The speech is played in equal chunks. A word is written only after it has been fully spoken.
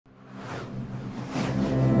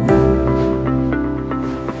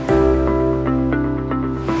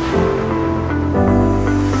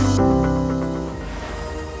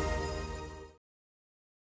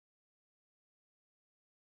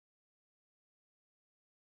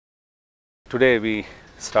today we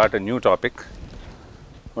start a new topic,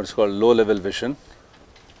 what is called low level vision.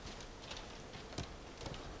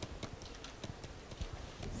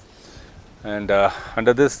 And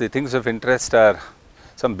under this, the things of interest are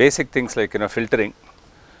some basic things like filtering,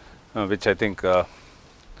 which I think you're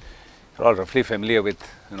all roughly familiar with,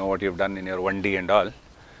 what you've done in your 1D and all.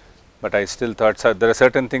 But I still thought there are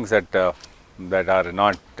certain things that that are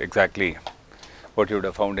not exactly what you would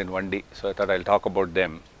have found in 1D. So I thought I'll talk about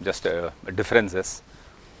them, just differences.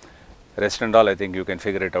 Rest and all, I think you can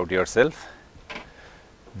figure it out yourself.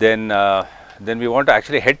 Then we want to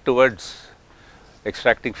actually head towards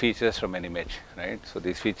extracting features from an image, right? So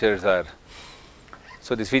these features are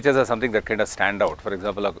something that kind of stand out. For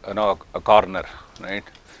example, a corner, right?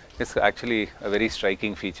 It's actually a very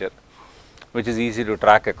striking feature, which is easy to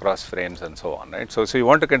track across frames and so on, right? So you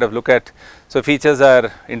want to kind of look at, so features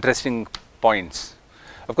are interesting points.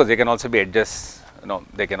 Of course, they can also be edges,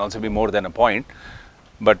 they can also be more than a point,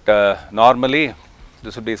 but normally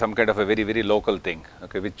this would be some kind of a very, very local thing,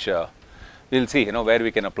 okay, which we'll see, where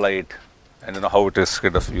we can apply it and how it is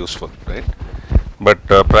kind of useful, right? But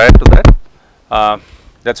prior to that,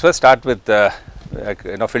 let's first start with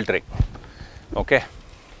filtering, okay.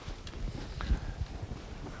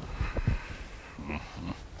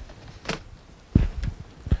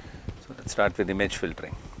 So let's start with image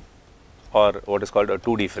filtering, or what is called a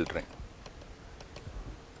 2D filtering.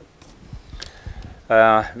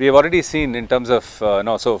 We have already seen in terms of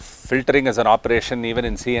so filtering as an operation, even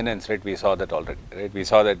in CNNs, right? We saw that already, right? We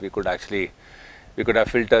saw that we could have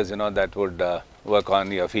filters, that would work on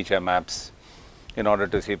your feature maps in order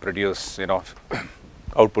to produce,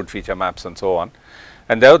 output feature maps and so on.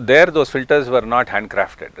 And those filters were not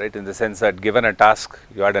handcrafted, right? In the sense that given a task,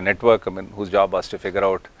 you had a network, whose job was to figure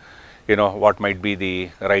out, what might be the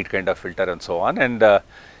right kind of filter and so on. And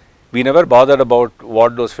we never bothered about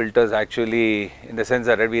what those filters actually, in the sense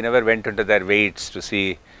that we never went into their weights to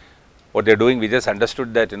see what they're doing. We just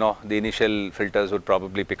understood that, the initial filters would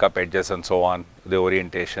probably pick up edges and so on, the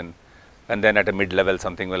orientation, and then at a mid level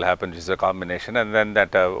something will happen, which is a combination, and then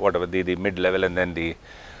that whatever the mid level and then the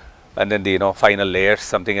final layers,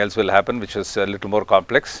 something else will happen, which is a little more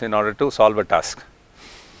complex in order to solve a task.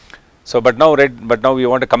 So, but now we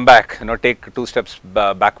want to come back, take 2 steps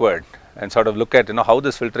backward and sort of look at how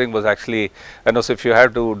this filtering was actually, and also if you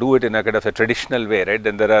have to do it in a kind of a traditional way, right,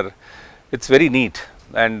 then it's very neat,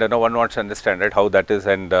 and one wants to understand, right, how that is,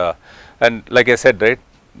 and like I said, right,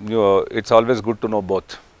 it's always good to know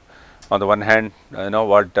both. On the one hand,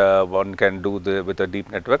 what one can do with a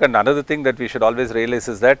deep network, and another thing that we should always realize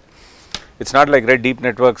is that it's not like deep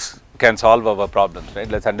networks can solve our problems, right?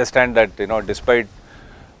 Let's understand that despite,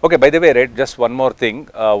 okay, by the way, right, just one more thing,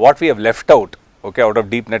 what we have left out, okay, out of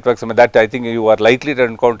deep networks, that I think you are likely to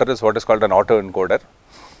encounter is what is called an autoencoder,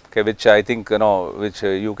 okay, which I think which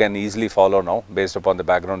you can easily follow now based upon the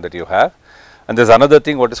background that you have. And there's another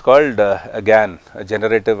thing, what is called a GAN, a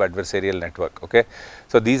generative adversarial network, okay.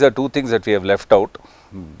 So these are 2 things that we have left out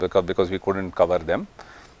because we couldn't cover them.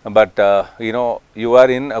 But you are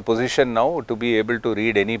in a position now to be able to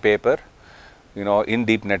read any paper, in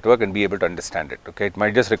deep network and be able to understand it, okay. It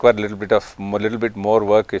might just require a little bit more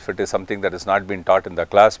work if it is something that has not been taught in the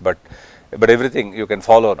class, but everything you can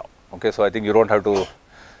follow now, okay. So I think you don't have to,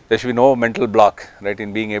 there should be no mental block, right,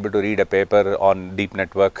 in being able to read a paper on deep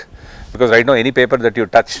network, because right now any paper that you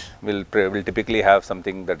touch will typically have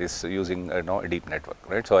something that is using a deep network,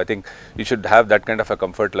 right. So I think you should have that kind of a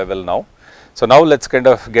comfort level now. So now let's kind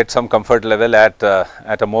of get some comfort level at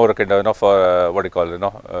a more kind of for what do you call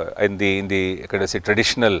in the kind of say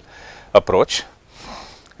traditional approach.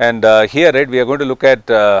 And here, right, we are going to look at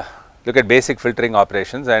basic filtering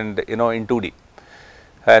operations and in 2D.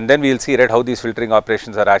 And then we will see, right, how these filtering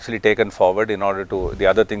operations are actually taken forward in order to the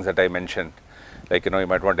other things that I mentioned, like you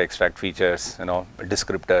might want to extract features,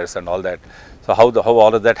 descriptors and all that. So how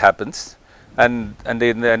all of that happens, and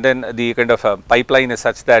then the kind of pipeline is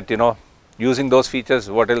such that using those features,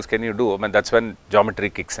 what else can you do? That's when geometry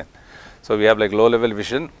kicks in. So we have like low level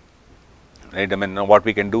vision, right? What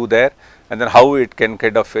we can do there, and then how it can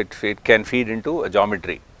kind of it can feed into a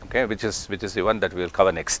geometry, okay, which is the one that we will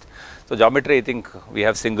cover next. So geometry, I think we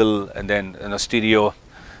have single and then stereo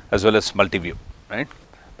as well as multi-view, right?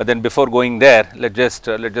 But then before going there, let's just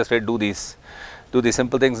do these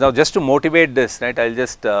simple things. Now just to motivate this, right, I'll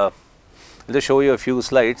just show you a few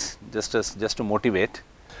slides just to motivate.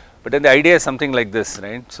 But then the idea is something like this,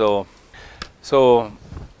 right? So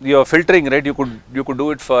your filtering, right, you could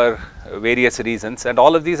do it for various reasons, and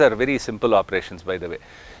all of these are very simple operations, by the way.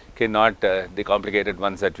 Okay, not the complicated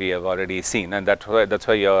ones that we have already seen, and that's why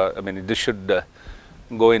this should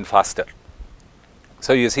go in faster.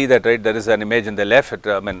 So you see that, right, there is an image in the left,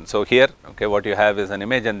 I mean, so here, okay, what you have is an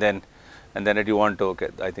image, and then if you want to, okay,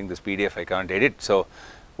 I think this PDF I can't edit. So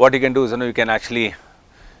what you can do is, you can actually,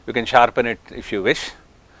 you can sharpen it if you wish,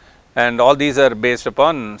 and all these are based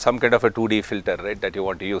upon some kind of a 2D filter, right, that you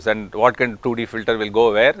want to use. And what kind of 2D filter will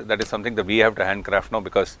go where, that is something that we have to handcraft now,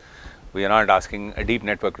 because we are not asking a deep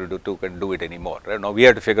network to do it anymore, right. Now we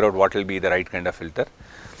have to figure out what will be the right kind of filter.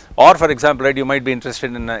 Or for example, right, you might be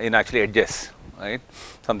interested in actually edges, right,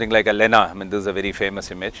 something like a Lena. I mean, this is a very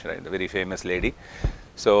famous image, right, a very famous lady.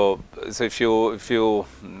 So if you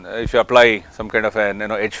apply some kind of an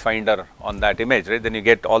edge finder on that image, right, then you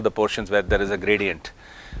get all the portions where there is a gradient,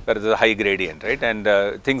 where there is a high gradient, right,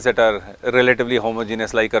 and things that are relatively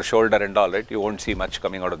homogeneous like her shoulder and all, right, you won't see much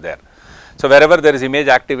coming out of there. So wherever there is image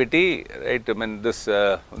activity, right, I mean, this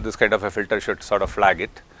kind of a filter should sort of flag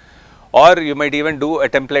it. Or you might even do a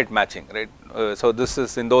template matching, right. So this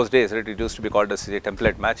is, in those days, right, it used to be called as a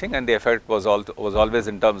template matching, and the effect was always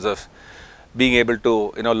in terms of being able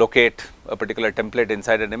to locate a particular template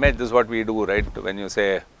inside an image. This is what we do, right, when you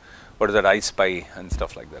say what is that, I spy and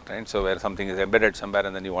stuff like that, right. So where something is embedded somewhere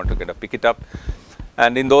and then you want to pick it up.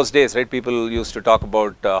 And in those days, right, people used to talk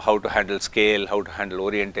about how to handle scale, how to handle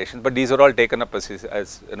orientation, but these are all taken up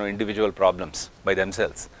as individual problems by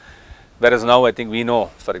themselves. Whereas now I think we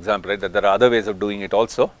know, for example, right, that there are other ways of doing it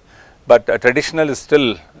also, but traditional is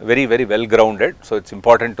still very, very well grounded. So it's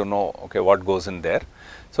important to know, okay, what goes in there.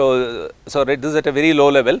 So right, this is at a very low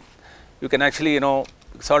level. You can actually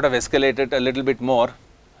sort of escalate it a little bit more,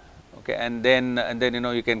 okay, and then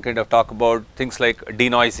you can kind of talk about things like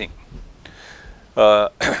denoising,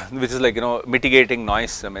 which is like mitigating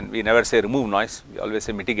noise. I mean, we never say remove noise, we always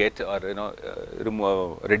say mitigate, or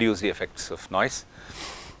reduce the effects of noise.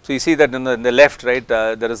 So you see that in the left, right,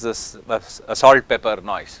 there is this a salt pepper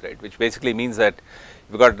noise, right, which basically means that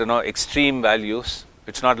you have got extreme values.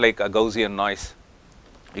 It's not like a Gaussian noise.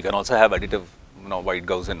 You can also have additive white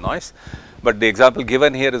Gaussian noise, but the example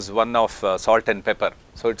given here is one of salt and pepper.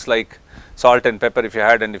 So it's like salt and pepper if you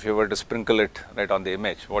had, and if you were to sprinkle it right on the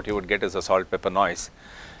image, what you would get is a salt pepper noise,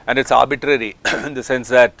 and it's arbitrary in the sense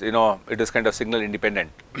that it is kind of signal independent.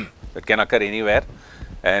 It can occur anywhere,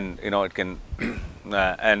 and it can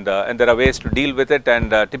and there are ways to deal with it,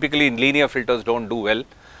 and typically in linear filters don't do well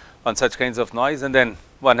on such kinds of noise. And then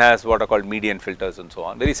one has what are called median filters and so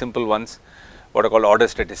on, very simple ones, what are called order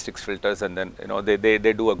statistics filters, and then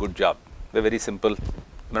they do a good job. They're very simple,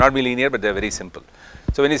 may not be linear, but they're very simple.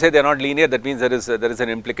 So when you say they're not linear, that means there is an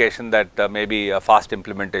implication that maybe a fast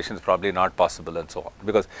implementation is probably not possible and so on,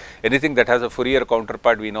 because anything that has a Fourier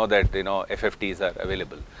counterpart, we know that FFTs are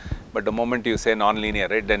available. But the moment you say non-linear,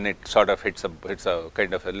 right, then it sort of hits a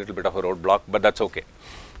kind of a little bit of a roadblock, but that's okay.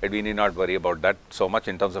 Right, we need not worry about that so much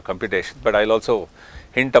in terms of computation, but I'll also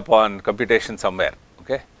hint upon computation somewhere,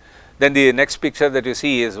 okay. Then the next picture that you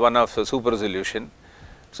see is one of super resolution.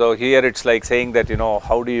 So here it's like saying that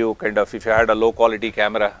how do you kind of, if you had a low quality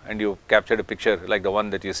camera and you captured a picture like the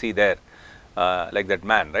one that you see there, like that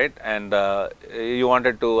man, right, and you want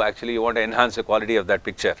to enhance the quality of that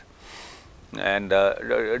picture. And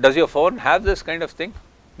does your phone have this kind of thing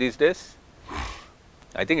these days?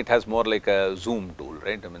 I think it has more like a zoom tool,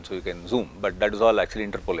 right, I mean, so you can zoom, but that is all actually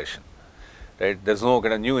interpolation, right. There's no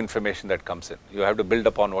kind of new information that comes in. You have to build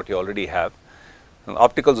upon what you already have.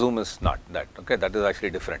 Optical zoom is not that, okay, that is actually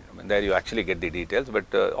different. I mean, there you actually get the details,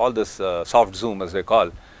 but all this soft zoom, as they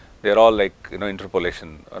call, they are all like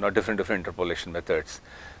interpolation, different interpolation methods.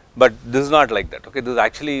 But this is not like that, okay. This is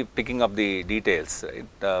actually picking up the details,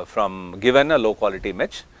 right, from given a low quality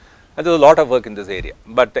image, and there is a lot of work in this area.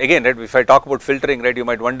 But again, right, if I talk about filtering, right, you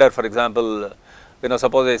might wonder, for example,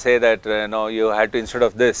 suppose I say that you had to, instead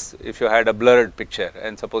of this, if you had a blurred picture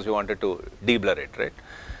and suppose you wanted to de-blur it, right.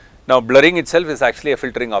 Now blurring itself is actually a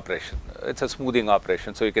filtering operation, it's a smoothing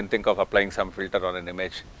operation. So you can think of applying some filter on an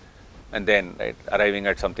image and then, right, arriving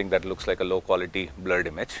at something that looks like a low quality blurred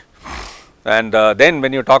image. And then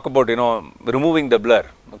when you talk about removing the blur,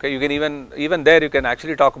 okay, you can even there you can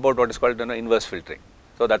actually talk about what is called inverse filtering.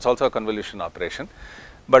 So that's also a convolution operation,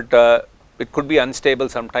 but it could be unstable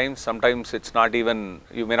sometimes it's not even,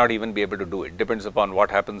 you may not even be able to do it, depends upon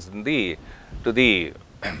what happens in to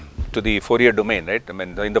the Fourier domain, right. I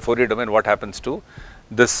mean, in the Fourier domain, what happens to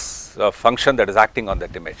this function that is acting on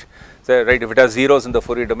that image. So right, if it has zeros in the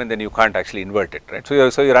Fourier domain, then you can't actually invert it, right.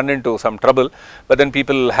 So you run into some trouble, but then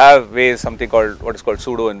people have ways, something called what is called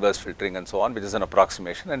pseudo inverse filtering and so on, which is an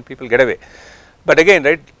approximation, and people get away. But again,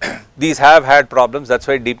 right, these have had problems. That's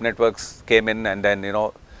why deep networks came in, and then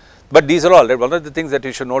but these are all, right. One of the things that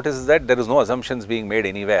you should notice is that there is no assumptions being made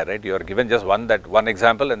anywhere, right. You are given just one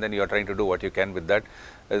example, and then you are trying to do what you can with that.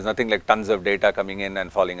 There's nothing like tons of data coming in and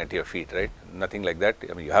falling at your feet, right? Nothing like that.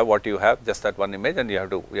 I mean, you have what you have, just that one image, and you have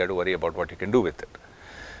to worry about what you can do with it.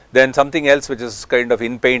 Then something else which is kind of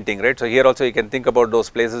in painting, right? So here also you can think about those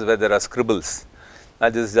places where there are scribbles.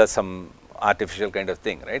 This is just some artificial kind of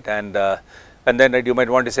thing, right? And then right, you might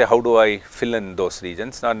want to say, how do I fill in those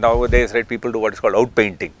regions? Now nowadays, right, people do what is called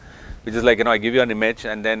outpainting, which is like, I give you an image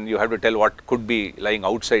and then you have to tell what could be lying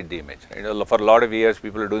outside the image. Right? For a lot of years,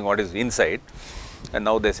 people are doing what is inside. And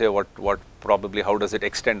now they say what probably how does it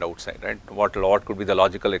extend outside, right? What could be the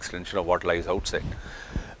logical extension of what lies outside.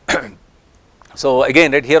 So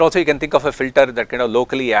again, right, here also you can think of a filter that kind of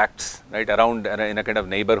locally acts, right, around in a kind of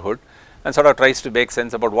neighborhood and sort of tries to make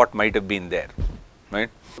sense about what might have been there,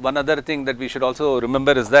 right? One other thing that we should also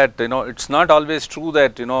remember is that, it's not always true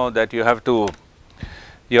that, that you have to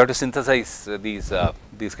synthesize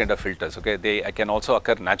these kind of filters, okay? They can also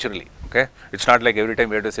occur naturally, okay? It's not like every time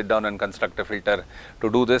we have to sit down and construct a filter to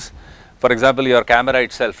do this. For example, your camera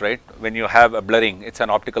itself, right? When you have a blurring, it's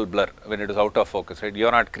an optical blur when it is out of focus, right?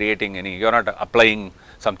 You're not creating you're not applying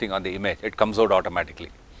something on the image, it comes out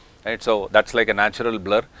automatically, right? So that's like a natural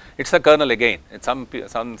blur. It's a kernel again, it's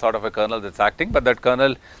some sort of a kernel that's acting, but that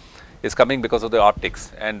kernel is coming because of the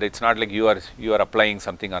optics, and it's not like you are applying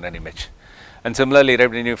something on an image. And similarly,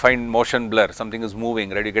 right, when you find motion blur, something is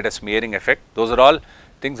moving, right, you get a smearing effect. Those are all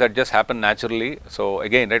things that just happen naturally. So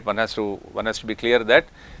again, right, one has to be clear that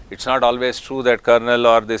it's not always true that kernel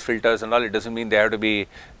or these filters and all, it doesn't mean they have to be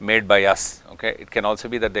made by us, okay? It can also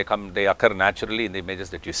be that they occur naturally in the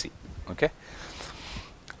images that you see, okay?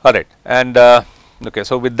 All right, and okay,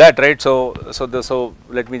 so with that, right, so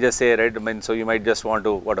let me just say, right, I mean, so you might just want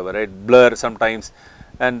to whatever, right, blur sometimes.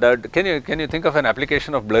 And can you think of an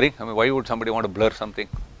application of blurring? I mean, why would somebody want to blur something?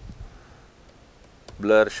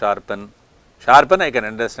 Blur, sharpen. Sharpen I can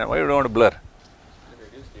understand. Why would you want to blur?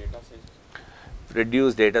 Reduce data size.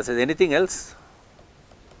 Reduce data size. Anything else?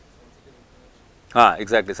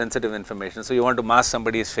 Exactly, sensitive information. So you want to mask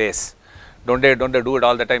somebody's face. Don't they do it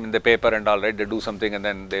all the time in the paper and all, right? They do something and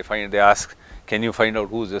then they ask, can you find out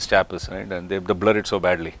who this chap is, right? And they blur it so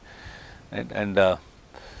badly, right?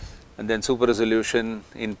 And then super resolution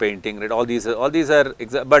in painting, right? All these are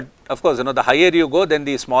but of course, the higher you go, then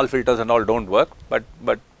these small filters and all don't work. But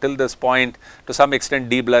till this point, to some extent,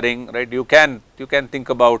 deblurring, right? You can think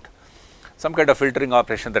about some kind of filtering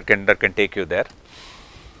operation that can take you there.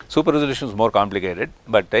 Super resolution is more complicated,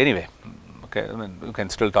 but anyway, okay. I mean, you can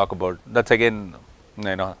still talk about that's again,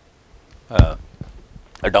 a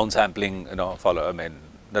downsampling, follow. I mean,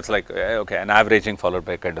 that's like okay, an averaging followed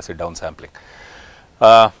by kind of say downsampling.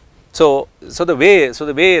 So the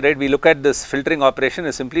way right, we look at this filtering operation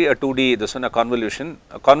is simply a 2D, this one a convolution.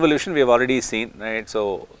 A convolution we have already seen, right?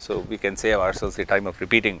 So we can save ourselves the time of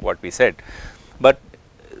repeating what we said. But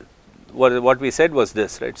what we said was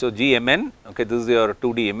this, right? So GMN, okay, this is your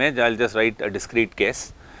 2D image. I'll just write a discrete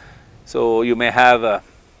case. So you may have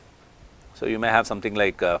something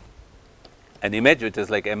like an image which is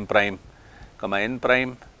like m prime comma n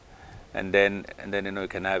prime, and then you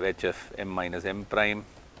can have h of m minus m prime,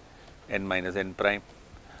 n minus n prime,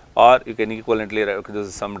 or you can equivalently, okay, this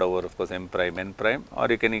is summed over of course m prime n prime, or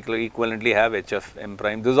you can equivalently have h of m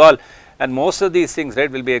prime. This is all, and most of these things,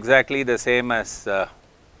 right, will be exactly the same as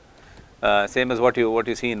what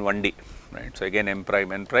you see in 1D, right? So again m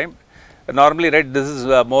prime n prime. Normally, right, this is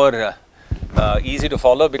more easy to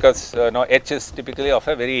follow because h is typically of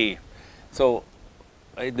a very, so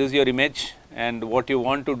this is your image, and what you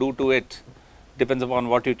want to do to it depends upon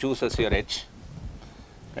what you choose as your h,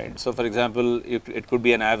 right? So for example, it could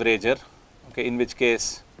be an averager, okay, in which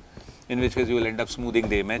case you will end up smoothing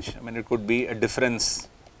the image. I mean, it could be a difference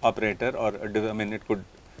operator, or it could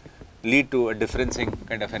lead to a differencing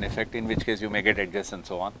kind of an effect, in which case you may get edges and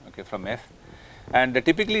so on, okay, from f. And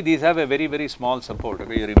typically these have a very, very small support,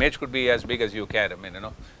 okay. Your image could be as big as you care, I mean,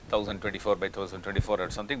 1024 by 1024 or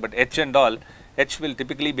something, but h and all, h will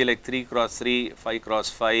typically be like 3 cross 3, 5 cross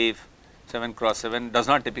 5, 7 cross 7, does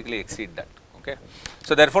not typically exceed that, okay.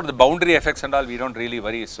 So therefore the boundary effects and all we don't really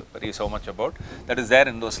worry so much about. That is there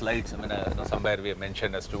in those slides. I mean, somewhere we have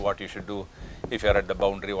mentioned as to what you should do if you are at the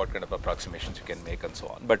boundary, what kind of approximations you can make and so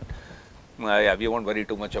on. But yeah, we won't worry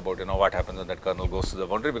too much about what happens when that kernel goes to the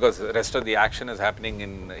boundary, because the rest of the action is happening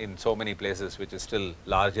in so many places, which is still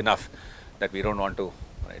large enough that we don't want to,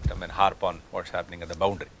 right, I mean, harp on what's happening at the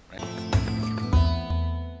boundary, right.